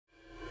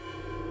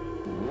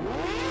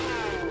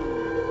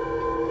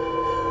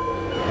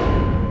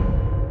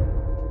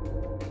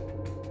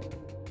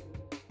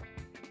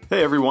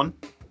Hey everyone,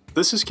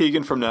 this is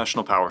Keegan from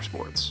National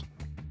Powersports.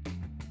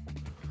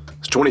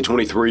 This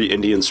 2023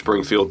 Indian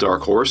Springfield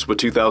Dark Horse with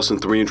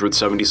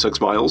 2,376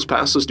 miles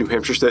passes New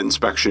Hampshire State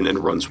inspection and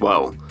runs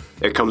well.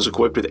 It comes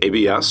equipped with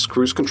ABS,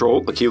 cruise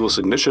control, a keyless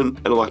ignition,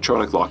 and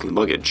electronic locking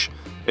luggage.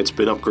 It's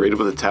been upgraded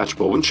with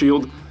attachable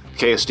windshield,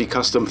 KSD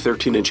custom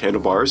 13-inch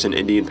handlebars, and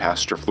Indian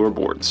passenger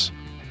floorboards.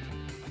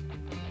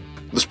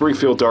 The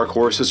Springfield Dark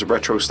Horse is a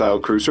retro-style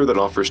cruiser that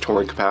offers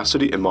touring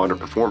capacity and modern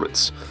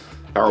performance.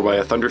 Powered by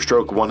a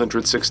Thunderstroke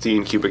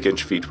 116 cubic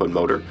inch feet twin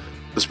motor,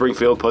 the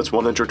Springfield puts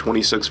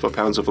 126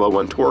 foot-pounds of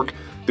low-end torque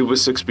through a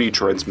 6-speed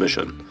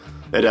transmission.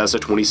 It has a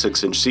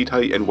 26-inch seat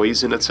height and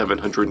weighs in at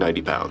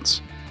 790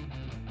 pounds.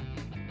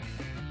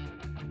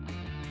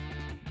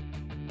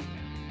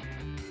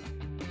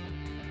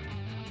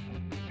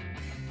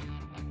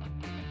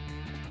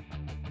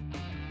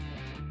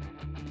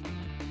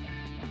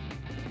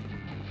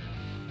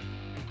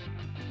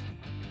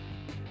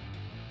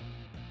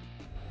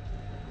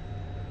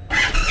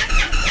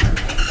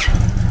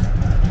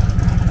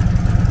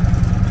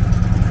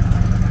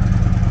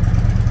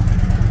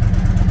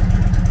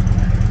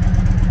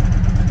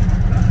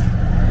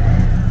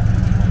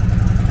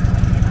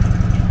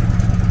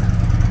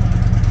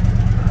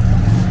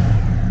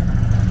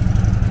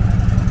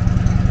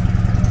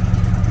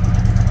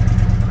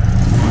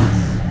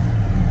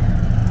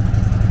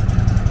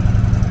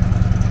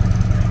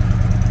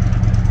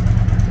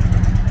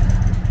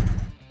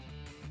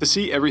 To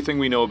see everything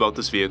we know about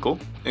this vehicle,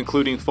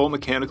 including full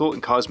mechanical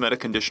and cosmetic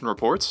condition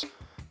reports,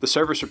 the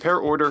service repair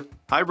order,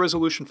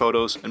 high-resolution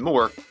photos, and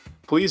more,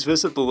 please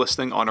visit the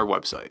listing on our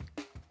website.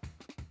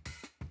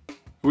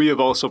 We have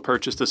also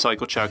purchased a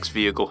CycleCheck's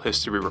Vehicle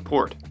History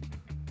Report.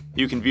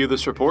 You can view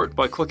this report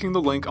by clicking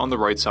the link on the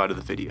right side of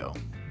the video.